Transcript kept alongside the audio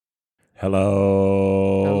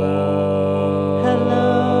Hello. Hello.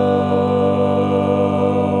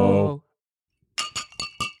 Hello.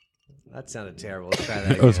 That sounded terrible. Let's try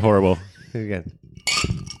that It was again. horrible. Again.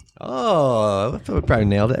 Oh, I thought we probably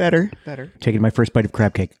nailed it. Better. Taking my first bite of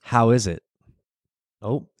crab cake. How is it?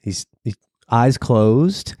 Oh, he's eyes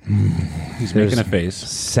closed. He's making a face.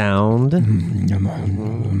 Sound.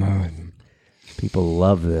 People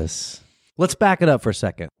love this. Let's back it up for a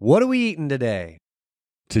second. What are we eating today?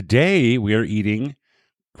 Today we are eating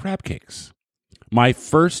crab cakes. My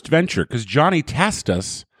first venture, because Johnny tasked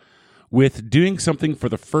us with doing something for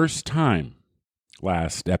the first time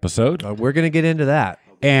last episode. We're going to get into that.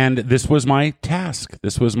 And this was my task.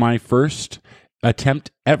 This was my first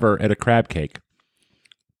attempt ever at a crab cake.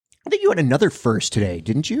 I think you had another first today,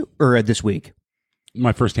 didn't you? Or this week?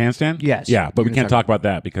 My first handstand? Yes. Yeah, but We're we gonna can't talk about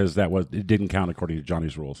that because it didn't count according to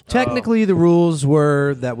Johnny's rules. Technically, the rules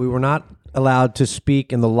were that we were not allowed to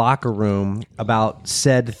speak in the locker room about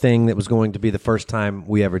said thing that was going to be the first time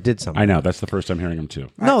we ever did something. I know. That's the first time hearing him too.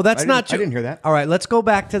 No, that's I not didn't- true. I didn't hear that. All right, let's go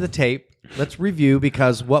back to the tape. Let's review,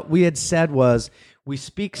 because what we had said was we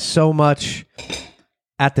speak so much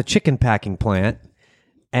at the chicken packing plant,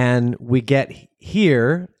 and we get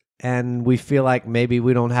here and we feel like maybe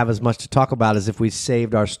we don't have as much to talk about as if we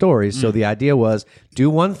saved our stories. So the idea was do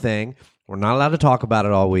one thing. We're not allowed to talk about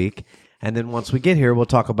it all week. And then once we get here, we'll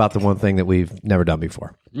talk about the one thing that we've never done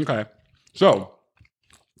before. Okay. So,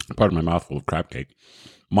 pardon my mouthful of crab cake.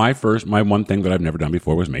 My one thing that I've never done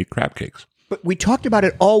before was make crab cakes. But we talked about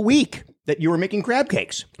it all week, that you were making crab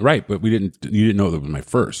cakes. Right, but you didn't know that was my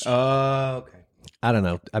first. Okay. I don't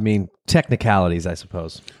know. I mean, technicalities, I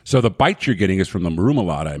suppose. So the bite you're getting is from the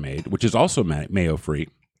remoulade I made, which is also mayo free.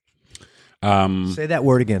 Say that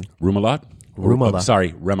word again. Remoulade? Remoulade.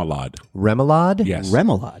 Sorry, remoulade. Remoulade? Yes.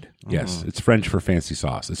 Remoulade. Yes, it's French for fancy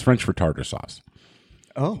sauce. It's French for tartar sauce.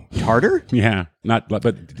 Oh, tartar? Yeah, but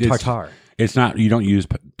it's, Tartar. It's not. You don't use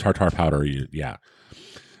tartar powder.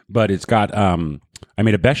 But it's got. I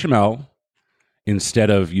made a bechamel instead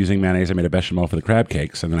of using mayonnaise. I made a bechamel for the crab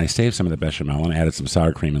cakes, and then I saved some of the bechamel and added some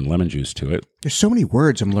sour cream and lemon juice to it. There's so many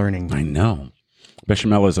words I'm learning. I know.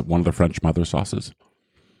 Bechamel is one of the French mother sauces.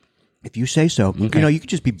 If you say so. Okay. You could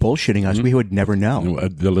just be bullshitting us. We would never know.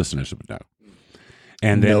 The listeners would know.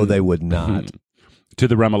 And then No, they would not. to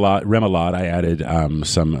the remoulade, I added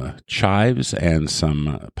some chives and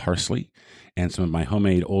some parsley and some of my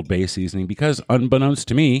homemade Old Bay seasoning because, unbeknownst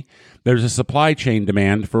to me, there's a supply chain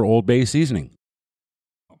demand for Old Bay seasoning.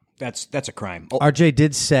 That's a crime. RJ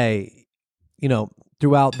did say,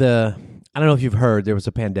 throughout I don't know if you've heard, there was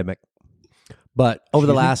a pandemic, but over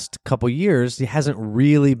the last couple years, it hasn't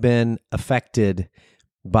really been affected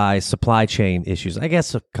by supply chain issues. I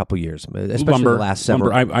guess a couple years, especially Lumber, the last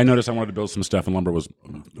several. I noticed I wanted to build some stuff, and lumber was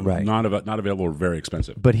Right. not available or very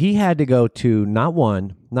expensive. But he had to go to not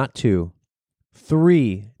one, not two,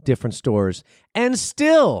 3 different stores, and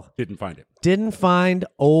still Didn't find it. didn't find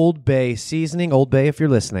Old Bay seasoning. Old Bay, if you're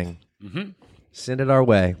listening, send it our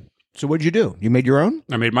way. So what'd you do? You made your own?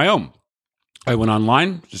 I made my own. I went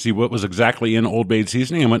online to see what was exactly in Old Bay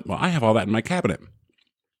seasoning and went, well, I have all that in my cabinet.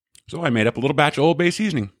 So I made up a little batch of Old Bay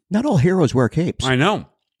seasoning. Not all heroes wear capes. I know.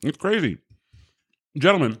 It's crazy.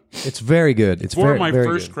 Gentlemen, It's very good. It's for very, my very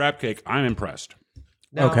first good. crab cake, I'm impressed.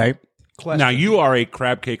 Now, Okay. question. Now, you are a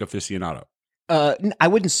crab cake aficionado. I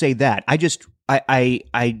wouldn't say that.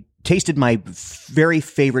 I tasted my very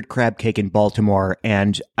favorite crab cake in Baltimore,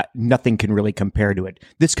 and nothing can really compare to it.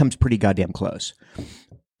 This comes pretty goddamn close.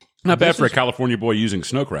 Not bad for a California boy using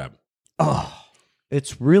snow crab. Oh,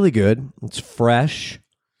 It's really good. It's fresh.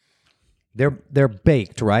 They're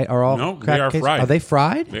baked, right? Are all No, crab they are cakes- fried. Are they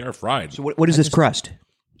fried? They are fried. so what is this crust?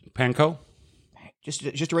 Panko? Just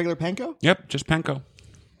a regular panko? Yep, just panko.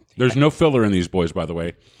 There's no filler in these boys, by the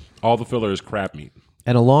way. All the filler is crab meat.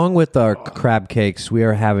 And along with our crab cakes, we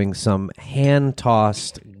are having some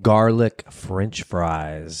hand-tossed garlic French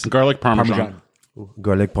fries. Garlic parmesan.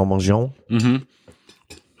 Garlic parmesan. Mm-hmm.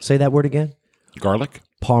 Say that word again. Garlic?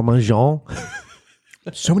 Parmesan.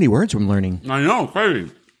 So many words I'm learning. I know,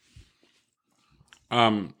 crazy.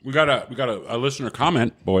 We got a listener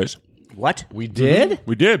comment, boys. What? We did?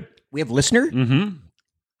 We did. We have listener?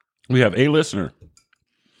 We have a listener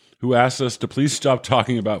who asked us to please stop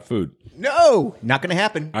talking about food. No, not going to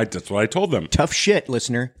happen. That's what I told them. Tough shit,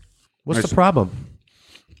 listener. What's the problem?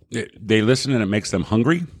 They listen and it makes them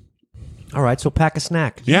hungry. All right, so pack a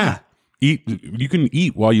snack. Yeah. Eat. You can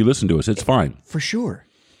eat while you listen to us. It's fine. For sure.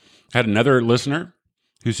 Had another listener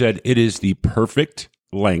who said it is the perfect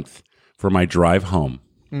length for my drive home.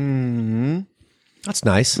 That's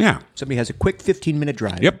nice. Yeah. Somebody has a quick 15-minute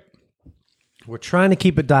drive. Yep. We're trying to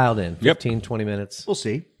keep it dialed in. Yep. 15, 20 minutes. We'll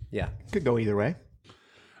see. Yeah. Could go either way.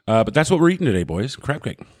 But that's what we're eating today, boys. Crab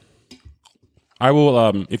cake. I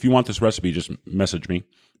will, if you want this recipe, just message me,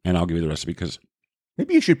 and I'll give you the recipe, because...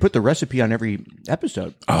 Maybe you should put the recipe on every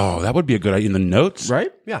episode. Oh, that would be a good idea. In the notes?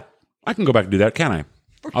 Right? Yeah. I can go back and do that, can I?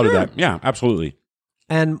 I'll do sure. that. Yeah, absolutely.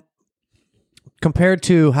 And compared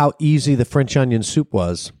to how easy the French onion soup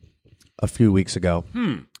was a few weeks ago,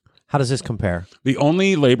 how does this compare? The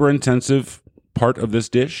only labor-intensive part of this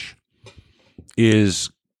dish is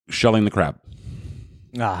shelling the crab.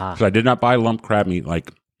 Uh-huh. So I did not buy lump crab meat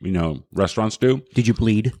like, restaurants do. Did you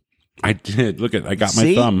bleed? I did. Look I got my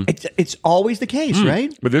See? thumb. It's always the case,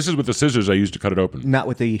 right? But this is with the scissors I used to cut it open. Not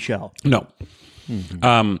with the shell. No.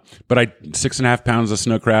 But 6.5 pounds of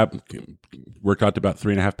snow crab worked out to about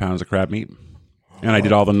 3.5 pounds of crab meat. And I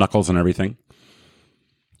did all the knuckles and everything.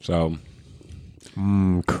 So,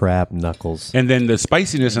 Crab knuckles. and then the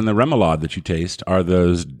spiciness and the remoulade that you taste are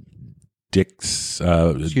those Dick's,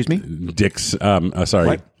 Excuse me? Dick's, sorry.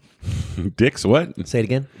 What? Dick's what? Say it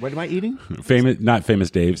again. What am I eating? Not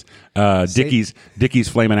famous Dave's. Dickie's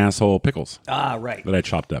flaming asshole pickles Ah, right. that I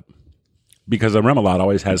chopped up. Because a remoulade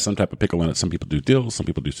always has some type of pickle in it. Some people do dill, some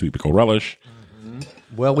people do sweet pickle relish.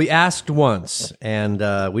 Well, we asked once, and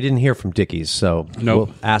we didn't hear from Dickies, so Nope.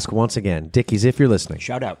 we'll ask once again. Dickies, if you're listening.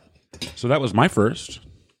 Shout out. So that was my first.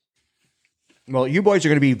 Well, you boys are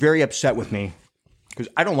going to be very upset with me because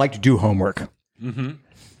I don't like to do homework. Mm-hmm.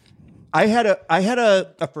 I had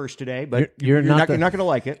a first today, but you're not going to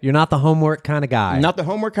like it. You're not the homework kind of guy. Not the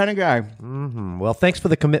homework kind of guy. Well, thanks for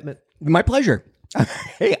the commitment. My pleasure.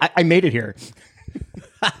 Hey, I made it here.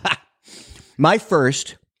 My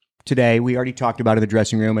first today, we already talked about in the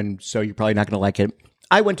dressing room, and so you're probably not going to like it.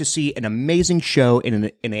 I went to see an amazing show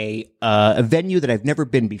in a venue that I've never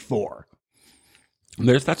been before.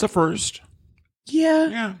 That's a first. Yeah.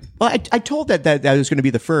 Yeah. Well, I told that was going to be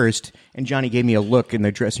the first, and Johnny gave me a look in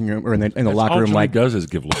the dressing room or in the locker All room, Johnny like, does is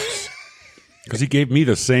give looks. Because he gave me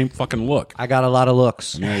the same fucking look. I got a lot of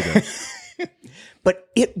looks. Yeah, he did. but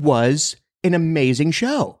it was an amazing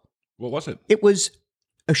show. What was it? It was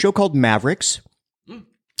a show called Mavericks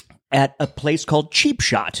at a place called Cheap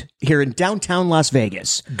Shot here in downtown Las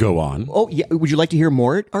Vegas. Go on. Oh, yeah. Would you like to hear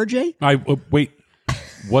more, RJ? Wait.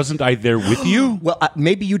 Wasn't I there with you? Well,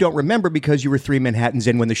 maybe you don't remember because you were 3 Manhattans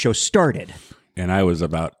in when the show started. And I was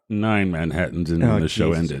about 9 Manhattans in when the show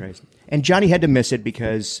Jesus ended. Christ. And Johnny had to miss it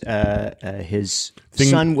because his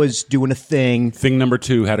son was doing a thing. Thing number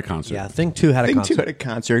 2 had a concert. Yeah, Thing 2 had a Thing concert. 2 at a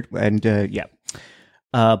concert, and yeah.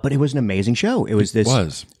 But it was an amazing show. It was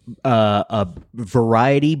a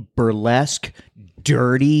variety, burlesque,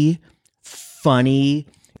 dirty, funny,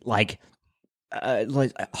 like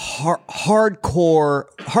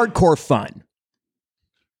hardcore fun.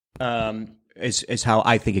 Is how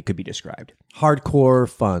I think it could be described. Hardcore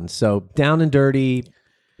fun. So down and dirty.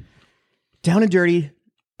 Down and dirty.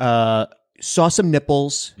 Saw some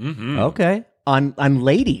nipples Okay. on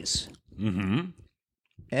ladies. Mm-hmm.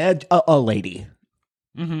 And a lady.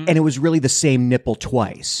 Mm-hmm. And it was really the same nipple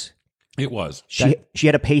twice. It was. She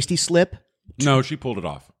had a pasty slip. No, she pulled it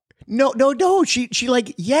off. No. She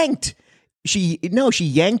like yanked. She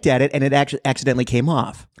yanked at it and it actually accidentally came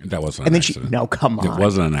off. That wasn't And an then accident. come on. It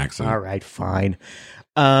wasn't an accident. All right, fine.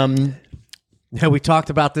 Yeah, we talked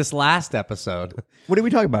about this last episode. What did we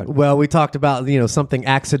talk about? Well, we talked about, something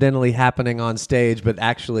accidentally happening on stage, but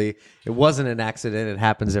actually it wasn't an accident. It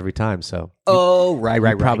happens every time. So Oh, right.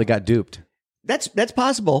 probably got duped. That's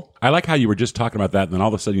possible. I like how you were just talking about that, and then all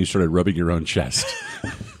of a sudden you started rubbing your own chest.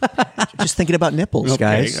 Just thinking about nipples, Okay,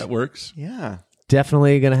 guys. that works. Yeah.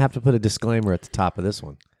 Definitely going to have to put a disclaimer at the top of this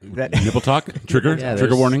one. Nipple talk? Trigger? Yeah,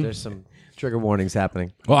 Trigger warning? There's some trigger warnings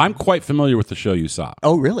happening. Well, I'm quite familiar with the show you saw.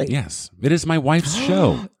 Oh, really? Yes. It is my wife's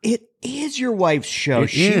show. It is your wife's show. It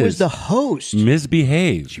She is. was the host.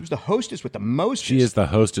 Misbehave. She was the hostess with the mostest. She is the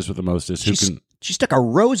hostess with the mostest. She stuck a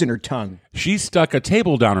rose in her tongue. She stuck a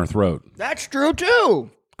table down her throat. That's true too.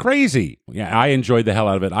 Crazy. Yeah, I enjoyed the hell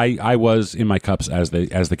out of it. I was in my cups, as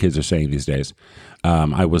the kids are saying these days.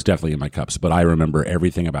 I was definitely in my cups, but I remember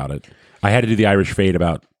everything about it. I had to do the Irish fade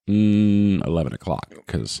about 11 o'clock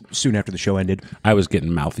because Soon after the show ended. I was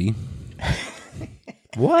getting mouthy.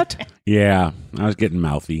 What? Yeah, I was getting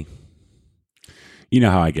mouthy. You know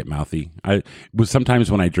how I get mouthy. Sometimes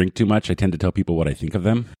when I drink too much, I tend to tell people what I think of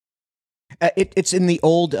them. It's in the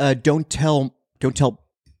old don't tell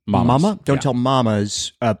Mamas. Mama? Don't Yeah. tell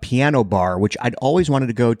Mama's piano bar, which I'd always wanted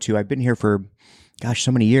to go to. I've been here for,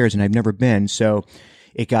 so many years, and I've never been. So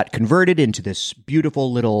it got converted into this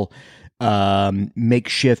beautiful little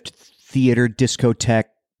makeshift theater discotheque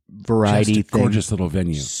variety Just a thing. gorgeous little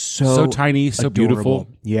venue. So tiny, so adorable. beautiful.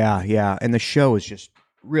 Yeah. And the show is just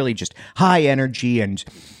really just high energy and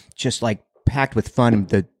just like packed with fun.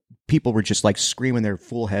 The people were just like screaming their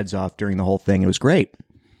fool heads off during the whole thing. It was great.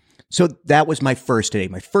 So that was my first day,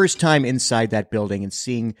 my first time inside that building and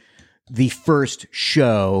seeing the first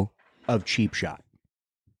show of Cheap Shot.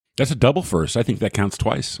 That's a double first. I think that counts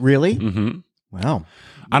twice. Really? Mm-hmm. Wow.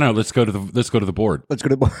 I don't know. Let's go to the board. Let's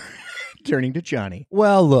go to turning to Johnny.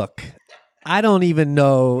 Well, look, I don't even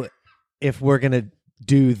know if we're going to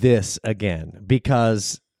do this again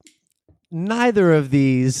because neither of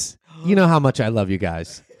these, you know how much I love you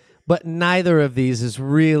guys, but neither of these is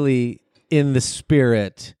really in the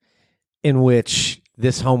spirit in which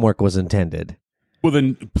this homework was intended. Well,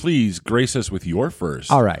 then please grace us with your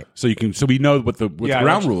first. All right. So we know what the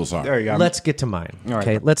ground rules are. There you go. Let's get to mine. All right.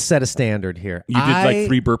 Okay, let's set a standard here. You did like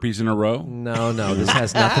 3 burpees in a row. No, this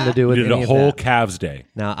has nothing to do with You did any a of whole that. calves day.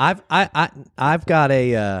 Now, I've got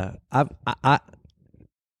a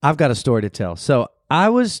I've got a story to tell. So I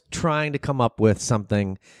was trying to come up with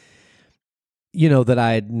something, that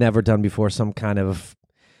I had never done before.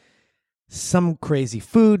 Some crazy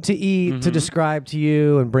food to eat to describe to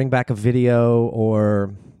you and bring back a video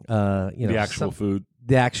or The actual food.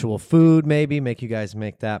 The actual food, maybe make you guys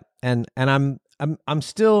make that. And I'm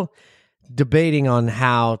still debating on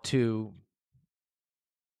how to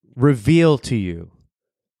reveal to you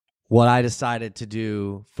what I decided to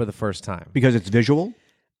do for the first time. Because it's visual?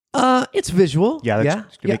 It's visual. Yeah,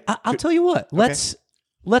 I'll tell you what. Let's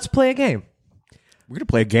play a game. We're going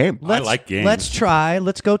to play a game. I like games.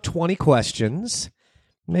 Let's go 20 questions.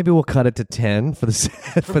 Maybe we'll cut it to 10 for the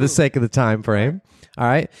for the sake of the time frame. All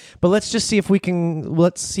right. But let's just see if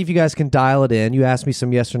you guys can dial it in. You ask me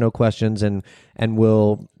some yes or no questions and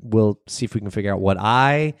we'll see if we can figure out what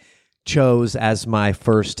I chose as my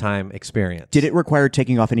first time experience. Did it require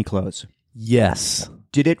taking off any clothes? Yes.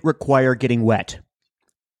 Did it require getting wet?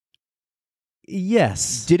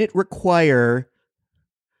 Yes. Did it require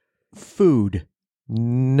food?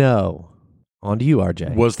 No. On to you,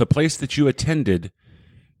 RJ. Was the place that you attended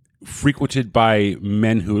frequented by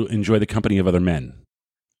men who enjoy the company of other men?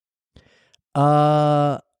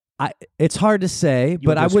 It's hard to say,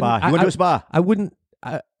 but I wouldn't. You went to a spa.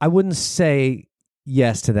 I wouldn't say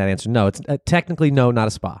yes to that answer. No, it's technically no, not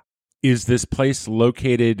a spa. Is this place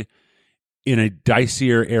located in a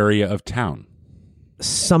dicier area of town?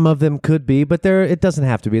 Some of them could be, but it doesn't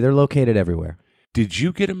have to be. They're located everywhere. Did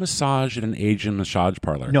you get a massage at an Asian massage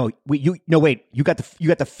parlor? No, wait. You got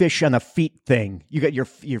the fish on the feet thing. You got your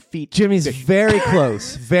feet. Jimmy's very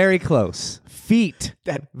close. Very close. Feet.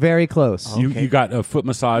 Very close. You got a foot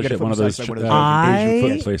massage You got a at foot one of those massage at one of those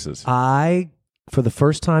Asian foot places. I, for the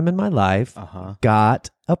first time in my life, got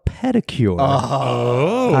a pedicure.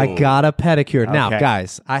 Oh. I got a pedicure. Now, Okay.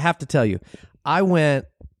 guys, I have to tell you, we're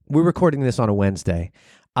recording this on a Wednesday.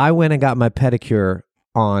 I went and got my pedicure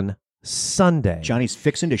on Sunday. Johnny's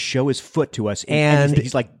fixing to show his foot to us, And-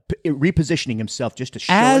 he's like repositioning himself just to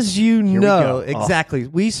show As us. you Here we know, go. Oh. exactly.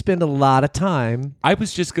 We spend a lot of time. I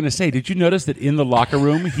was just going to say, did you notice that in the locker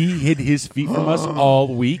room, he hid his feet from us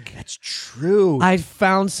all week? That's true. I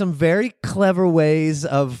found some very clever ways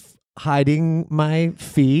of hiding my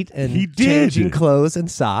feet and He did. changing clothes and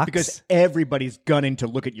socks. because everybody's gunning to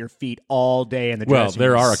look at your feet all day in the Well, dressing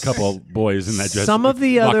there room. are a couple boys in that some of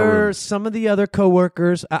the locker other room. some of the other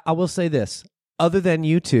coworkers, I will say this, other than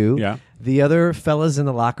you two, Yeah. the other fellas in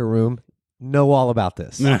the locker room know all about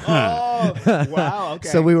this. Oh, wow. Okay.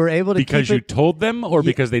 So we were able to Because keep you it told them or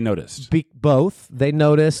because they noticed? both. They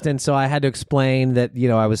noticed, and so I had to explain that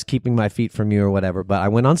I was keeping my feet from you or whatever. But I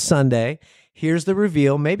went on Sunday. Here's the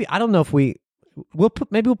reveal. Maybe I don't know if we'll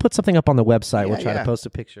put something up on the website. We'll try to post a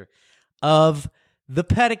picture of the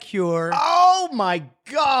pedicure. Oh my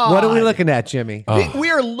God! What are we looking at, Jimmy? Oh.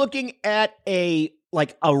 We are looking at a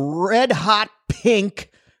red hot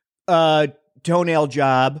pink toenail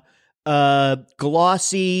job,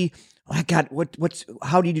 glossy. Oh my God,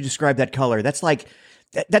 how do you describe that color? That's like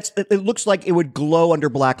it looks like it would glow under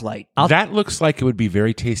black light. That looks like it would be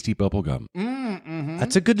very tasty bubblegum.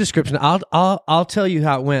 That's a good description. I'll tell you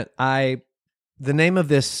how it went. The name of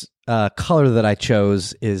this color that I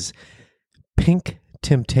chose is Pink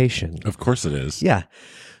Temptation. Of course it is. Yeah.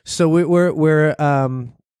 So we're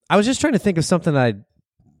I was just trying to think of something an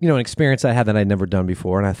experience I had that I'd never done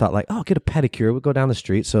before, and I thought I'll get a pedicure. We'll go down the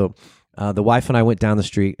street. So the wife and I went down the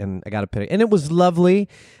street, and I got a pedicure, and it was lovely.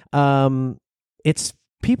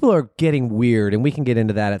 People are getting weird, and we can get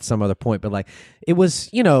into that at some other point. But it was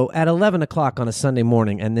at 11 o'clock on a Sunday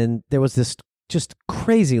morning, and then there was this just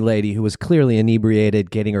crazy lady who was clearly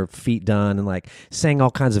inebriated, getting her feet done, and saying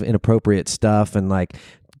all kinds of inappropriate stuff, and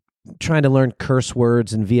trying to learn curse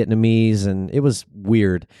words in Vietnamese, and it was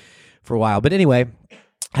weird for a while. But anyway,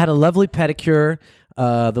 had a lovely pedicure.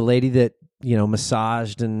 the lady that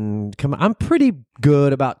massaged and I'm pretty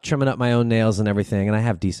good about trimming up my own nails and everything, and I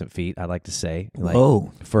have decent feet. I like to say,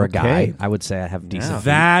 for a guy, I would say I have decent feet.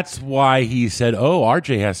 That's why he said, "Oh,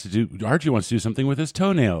 RJ wants to do something with his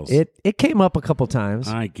toenails." It came up a couple times.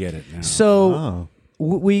 I get it now. So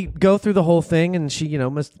we go through the whole thing, and she, a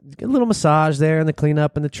little massage there, and the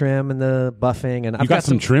cleanup, and the trim, and the buffing, and I've got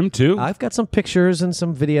some trim too. I've got some pictures and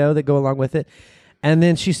some video that go along with it, and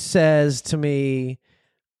then she says to me,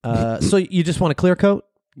 "So you just want a clear coat?"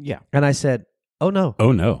 Yeah. And I said, "Oh no,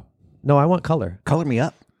 no, I want color." Color me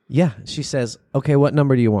up. Yeah. She says, "Okay, what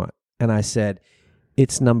number do you want?" And I said,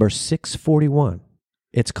 "It's number 641.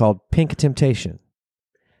 It's called Pink Temptation."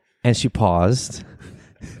 And she paused,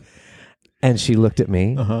 and she looked at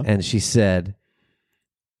me, and she said,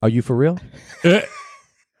 "Are you for real?"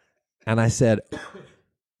 And I said,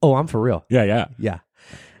 "Oh, I'm for real." Yeah.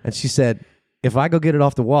 And she said, "If I go get it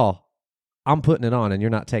off the wall, I'm putting it on and you're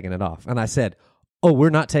not taking it off." And I said, "Oh, we're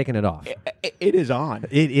not taking it off." It is on.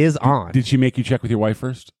 It is on. Did she make you check with your wife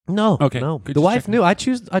first? No. Okay. No. Good The to wife check. knew. I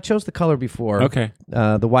chose the color before. Okay.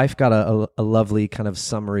 The wife got a lovely kind of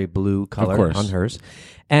summery blue color course. on hers.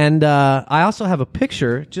 And I also have a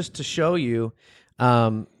picture just to show you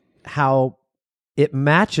how it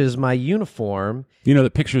matches my uniform. The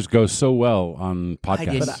pictures go so well on podcasts. I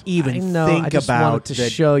didn't even I know, think I just about wanted to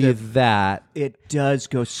show you that. It does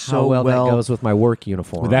go so How well that goes with my work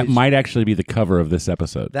uniform. That might actually be the cover of this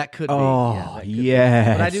episode. That could be. Oh, Yeah, that could be.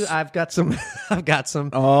 yes. But I've got some. I've got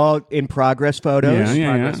some Oh, in progress photos.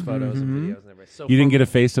 Yeah. progress photos and videos and everything. So You didn't get a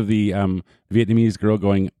face of the Vietnamese girl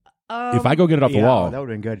going, "If I go get it off the Yeah, wall." that would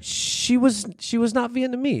have been good. She was not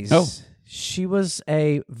Vietnamese. Oh. She was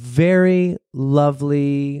a very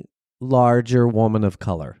lovely, larger woman of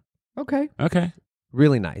color. Okay. Okay.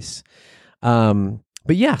 Really nice.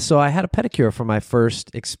 But yeah, so I had a pedicure for my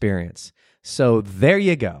first experience. So there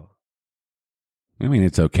you go. I mean,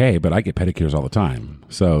 it's okay, but I get pedicures all the time.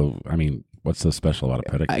 So, I mean, what's so special about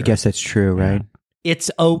a pedicure? I guess that's true, right? It's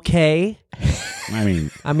okay. I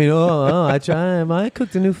mean, I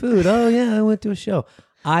cooked a new food. Oh yeah, I went to a show.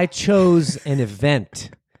 I chose an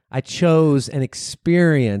event. I chose an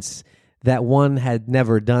experience that one had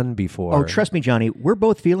never done before. Oh, trust me, Johnny. We're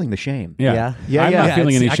both feeling the shame. yeah. Yeah, I'm yeah. not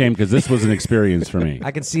feeling It's- any shame because this was an experience for me.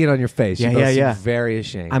 I can see it on your face. You Yeah, both yeah, seem yeah. very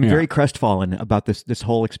ashamed. I'm Yeah. very crestfallen about this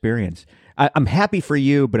whole experience. I'm happy for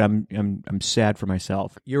you, but I'm sad for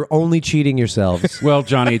myself. You're only cheating yourselves. Well,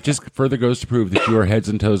 Johnny, it just further goes to prove that you are heads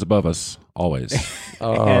and toes above us, always.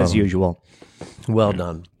 As usual. Well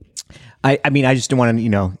done. I mean, I just don't want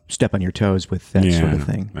to, step on your toes with that sort of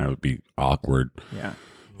thing. That would be awkward. Yeah.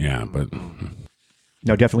 Yeah, but...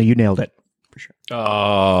 No, definitely you nailed it. For sure.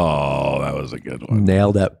 Oh, that was a good one.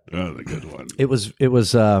 Nailed it. That was a good one. It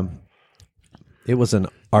was an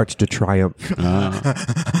arch de triomphe.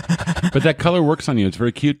 But that color works on you. It's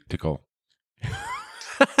very cuticle.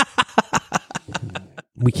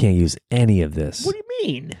 We can't use any of this. What do you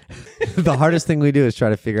mean? The hardest thing we do is try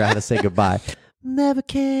to figure out how to say goodbye. Never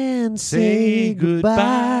can say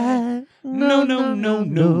goodbye.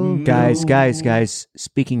 No. Guys,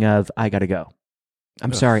 speaking of, I gotta go.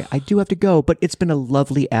 I'm sorry, I do have to go, but it's been a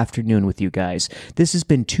lovely afternoon with you guys. This has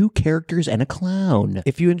been Two Characters and a Clown.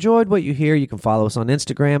 If you enjoyed what you hear, you can follow us on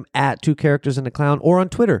Instagram at 2 Characters and a Clown or on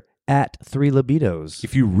Twitter at 3 Libidos.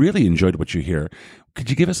 If you really enjoyed what you hear, could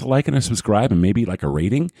you give us a like and a subscribe and maybe like a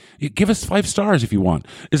rating? Give us 5 stars if you want.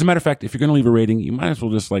 As a matter of fact, if you're going to leave a rating, you might as well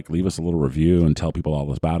just leave us a little review and tell people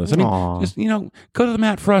all about us. I mean, Aw. just, go to the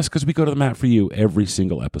mat for us because we go to the mat for you every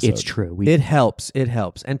single episode. It's true. It helps. It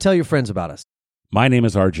helps. And tell your friends about us. My name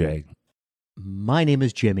is RJ. My name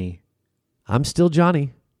is Jimmy. I'm still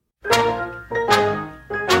Johnny.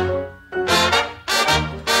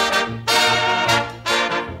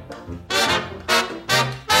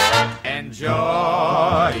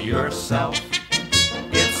 Enjoy yourself.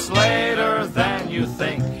 It's later than you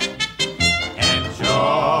think.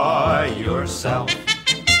 Enjoy yourself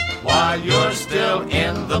while you're still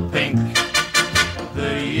in the pink.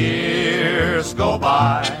 The years go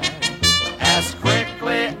by as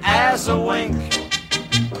quickly as a wink.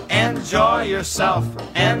 Enjoy yourself,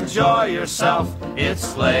 enjoy yourself.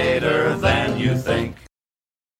 It's later than you think.